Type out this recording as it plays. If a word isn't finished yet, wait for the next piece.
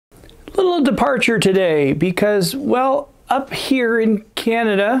Little departure today because, well, up here in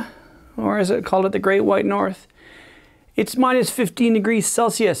Canada, or as I call it, the Great White North, it's minus 15 degrees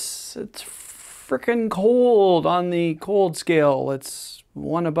Celsius. It's frickin' cold on the cold scale. It's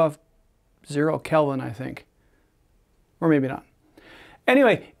one above 0 Kelvin, I think. Or maybe not.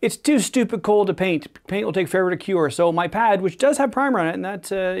 Anyway, it's too stupid cold to paint. Paint will take forever to cure. So my pad, which does have primer on it, and that's,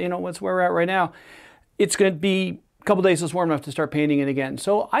 that's where we're at right now, it's going to be a couple days it's warm enough to start painting it again.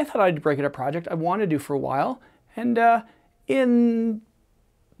 So I thought I'd break it up project I wanted to do for a while. And in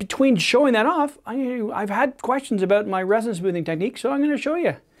between showing that off, I've had questions about my resin smoothing technique, so I'm going to show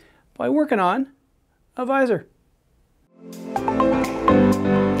you by working on a visor.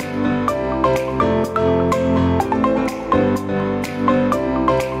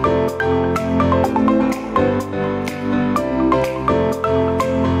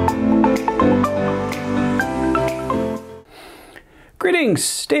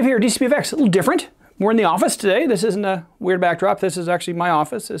 Greetings, Dave here, DCPFX. A little different. We're in the office today. This isn't a weird backdrop. This is actually my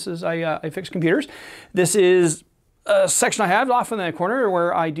office. This is, I fix computers. This is a section I have off in the corner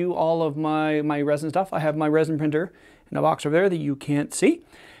where I do all of my resin stuff. I have my resin printer in a box over there that you can't see.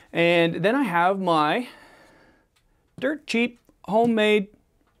 And then I have my dirt cheap, homemade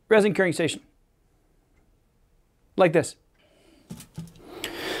resin curing station. Like this.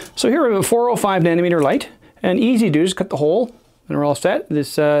 So here we have a 405 nanometer light. And easy to do is cut the hole. And we're all set.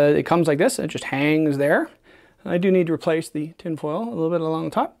 This it comes like this. It just hangs there. I do need to replace the tin foil a little bit along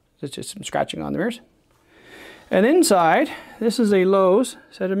the top. It's just some scratching on the mirrors. And inside, this is a Lowe's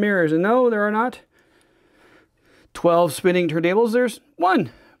set of mirrors. And no, there are not 12 spinning turntables. There's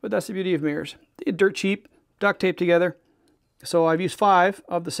one, but that's the beauty of mirrors. They're dirt cheap, duct taped together. So I've used 5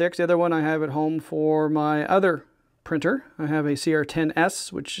 of the 6. The other one I have at home for my other printer. I have a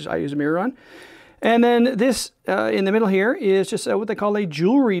CR10S, which I use a mirror on. And then this in the middle here is just what they call a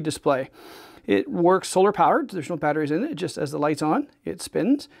jewelry display. It works solar powered. There's no batteries in it. Just as the light's on, it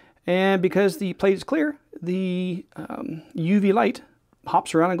spins. And because the plate is clear, the UV light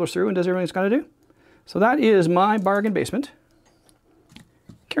hops around and goes through and does everything it's got to do. So that is my bargain basement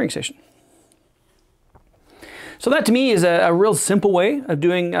curing station. So that to me is a real simple way of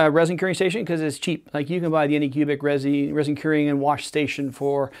doing a resin curing station because it's cheap. Like you can buy the Anycubic resin curing and wash station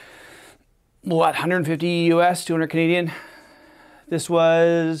for what, 150 US, 200 Canadian. This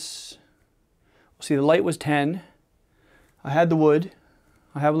was, see, the light was 10. I had the wood.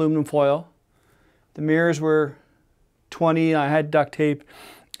 I have aluminum foil. The mirrors were 20. I had duct tape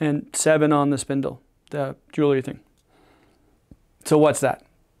and 7 on the spindle, the jewelry thing. So what's that?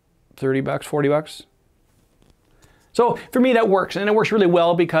 30 bucks, 40 bucks? So for me that works, and it works really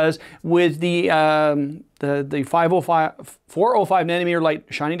well because with the 405 nanometer light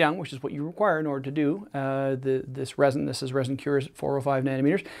shining down, which is what you require in order to do this resin. This is Resin Cures at 405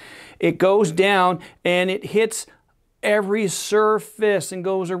 nanometers. It goes down and it hits every surface and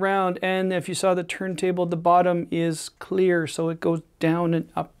goes around. And if you saw the turntable at the bottom is clear, so it goes down and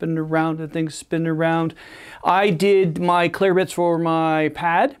up and around and things spin around. I did my clear bits for my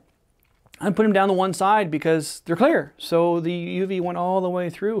pad. I put them down the one side because they're clear. So the UV went all the way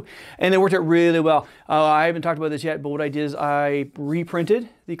through and it worked out really well. I haven't talked about this yet, but what I did is I reprinted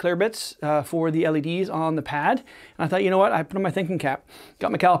the clear bits for the LEDs on the pad. And I thought, you know what? I put on my thinking cap,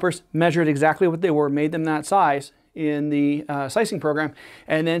 got my calipers, measured exactly what they were, made them that size in the slicing program,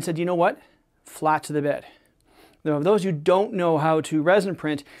 and then said, you know what? Flat to the bed. Now, for those who don't know how to resin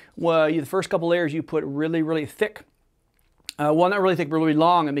print, well, the first couple layers you put really, really thick. Well, not really thick, but really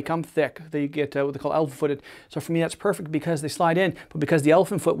long and become thick. They get what they call elephant footed. So for me, that's perfect because they slide in. But because the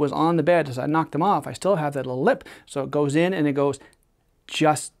elephant foot was on the bed, as I knocked them off, I still have that little lip. So it goes in and it goes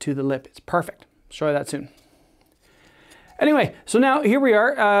just to the lip. It's perfect. I'll show you that soon. Anyway, so now here we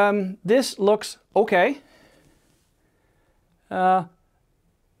are. This looks okay. Not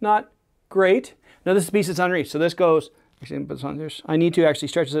great. Now this is a piece that's unreached. So this goes. I need to actually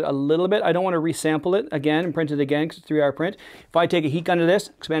stretch it a little bit. I don't want to resample it again and print it again because it's a 3-hour print. If I take a heat gun to this,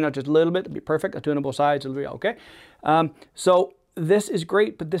 expand out just a little bit, it'll be perfect. I'll do it on both sides, it'll be okay. So this is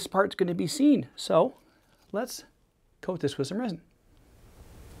great, but this part's going to be seen. So let's coat this with some resin.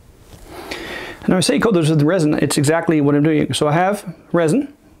 And when I say coat this with the resin, it's exactly what I'm doing. So I have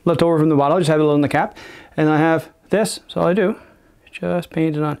resin left over from the bottle, I just have it a little in the cap. And I have this, so all I do, just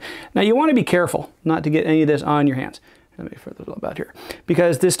paint it on. Now you want to be careful not to get any of this on your hands. Let me further a little bit here,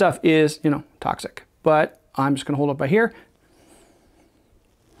 because this stuff is, toxic. But I'm just going to hold it by here,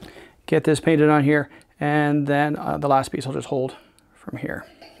 get this painted on here, and then the last piece I'll just hold from here.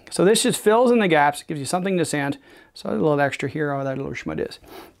 So this just fills in the gaps, gives you something to sand. So a little extra here, all that little schmut is.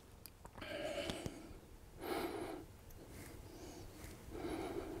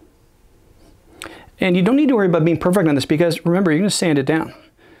 And you don't need to worry about being perfect on this because remember, you're going to sand it down.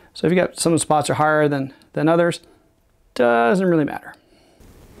 So if you got some spots are higher than others, doesn't really matter.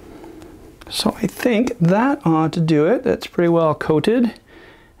 So I think that ought to do it. That's pretty well coated.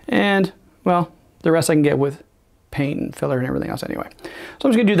 And well, the rest I can get with paint and filler and everything else anyway. So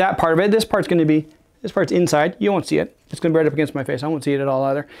I'm just going to do that part of it. This part's going to be, this part's inside. You won't see it. It's going to be right up against my face. I won't see it at all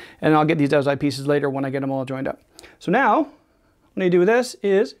either. And I'll get these outside pieces later when I get them all joined up. So now, what I do with this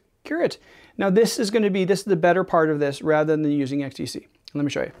is cure it. Now this is going to be, this is the better part of this rather than using XTC. Let me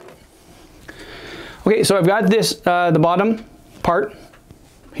show you. Okay, so I've got this, the bottom part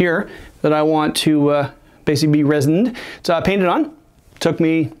here that I want to basically be resined. So I painted on. Took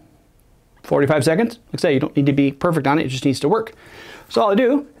me 45 seconds. Like I say, you don't need to be perfect on it. It just needs to work. So all I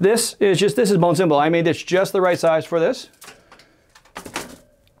do, this is bone simple. I made this just the right size for this.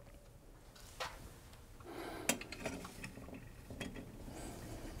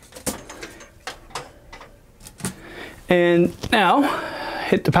 And now,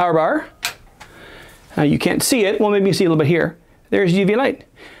 hit the power bar. You can't see it. Well, maybe you see a little bit here. There's UV light.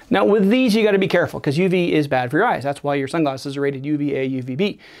 Now with these, you got to be careful because UV is bad for your eyes. That's why your sunglasses are rated UVA,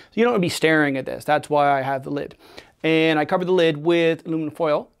 UVB. So you don't want to be staring at this. That's why I have the lid. And I covered the lid with aluminum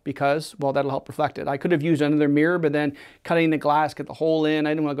foil because, well, that'll help reflect it. I could have used another mirror, but then cutting the glass, get the hole in.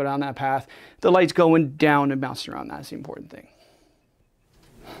 I didn't want to go down that path. The light's going down and bouncing around. That's the important thing.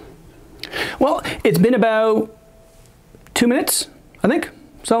 Well, it's been about 2 minutes, I think.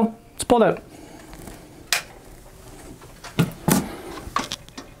 So let's pull it out.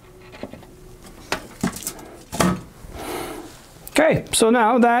 Okay, so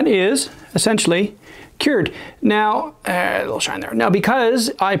now that is essentially cured. Now, a little shine there. Now, because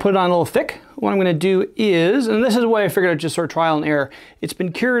I put it on a little thick, what I'm going to do is, and this is why I figured I'd just sort of trial and error. It's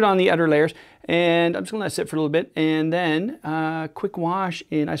been cured on the outer layers, and I'm just going to let it sit for a little bit, and then quick wash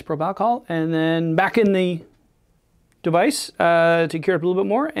in isopropyl alcohol, and then back in the device to cure it up a little bit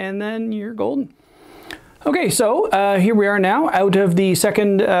more, and then you're golden. Okay, so here we are now out of the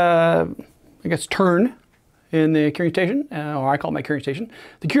second, I guess, turn in the curing station, or I call it my curing station,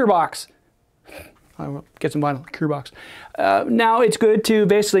 the cure box. I will get some vinyl, cure box. Now it's good to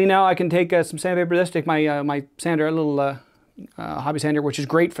basically, now I can take some sandpaper, this, take my my sander, a little hobby sander, which is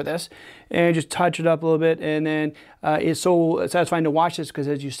great for this, and just touch it up a little bit, and then it's so satisfying to watch this because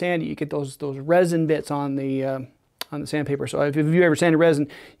as you sand it, you get those resin bits on the sandpaper. So if you ever sanded resin,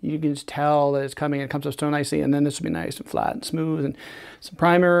 you can just tell that it's coming and it comes up so nicely, and then this will be nice and flat and smooth, and some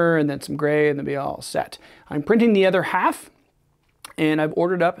primer and then some gray, and they'll be all set. I'm printing the other half, and I've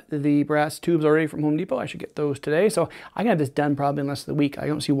ordered up the brass tubes already from Home Depot. I should get those today. So I can have this done probably in less than a week. I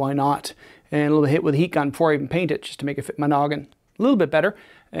don't see why not. And a little hit with a heat gun before I even paint it, just to make it fit my noggin a little bit better,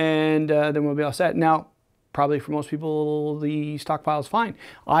 and then we'll be all set. Now, probably for most people, the stockpile is fine.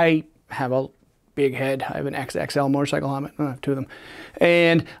 I have a big head. I have an XXL motorcycle helmet. I have two of them.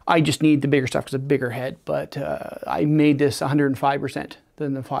 And I just need the bigger stuff because it's a bigger head. But I made this 105%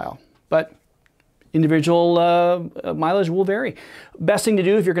 than the file. But individual mileage will vary. Best thing to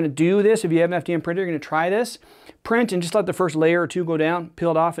do if you're going to do this, if you have an FDM printer, you're going to try this, print and just let the first layer or two go down,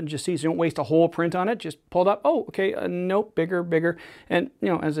 peel it off and just see, so you don't waste a whole print on it. Just pull it up. Oh, okay, nope, bigger, bigger. And, you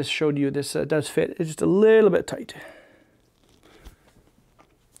know, as I showed you, this does fit. It's just a little bit tight.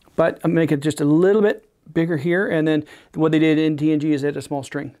 But I make it just a little bit bigger here, and then what they did in TNG is they had a small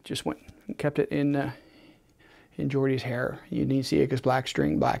string. Just went and kept it in Jordy's hair. You need to see it because black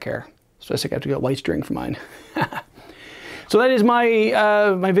string, black hair. So I think I have to get white string for mine. So that is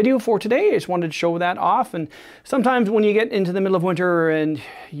my my video for today. I just wanted to show that off. And sometimes when you get into the middle of winter and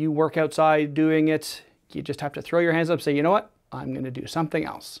you work outside doing it, you just have to throw your hands up and say, you know what, I'm going to do something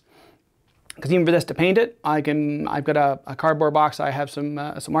else. Because even for this to paint it, I've got a cardboard box. I have some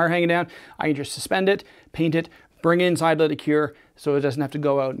wire hanging down. I can just suspend it, paint it, bring it inside, let it cure, so it doesn't have to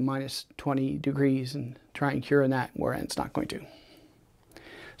go out minus 20 degrees and try and cure in that where it's not going to.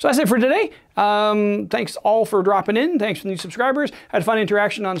 So that's it for today. Thanks all for dropping in. Thanks for the new subscribers. Had a fun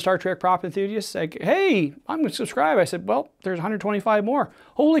interaction on Star Trek Prop Enthusiasts. Like, hey, I'm going to subscribe. I said, well, there's 125 more.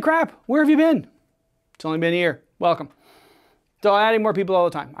 Holy crap, where have you been? It's only been a year. Welcome. So I'm adding more people all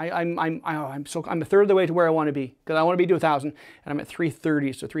the time. I'm a third of the way to where I want to be, because I want to be to 1,000, and I'm at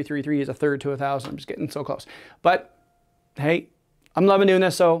 330. So 333 is a third to 1,000. I'm just getting so close. But hey, I'm loving doing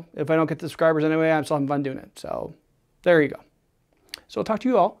this. So if I don't get the subscribers anyway, I'm still having fun doing it. So there you go. So I'll talk to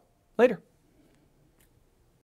you all later.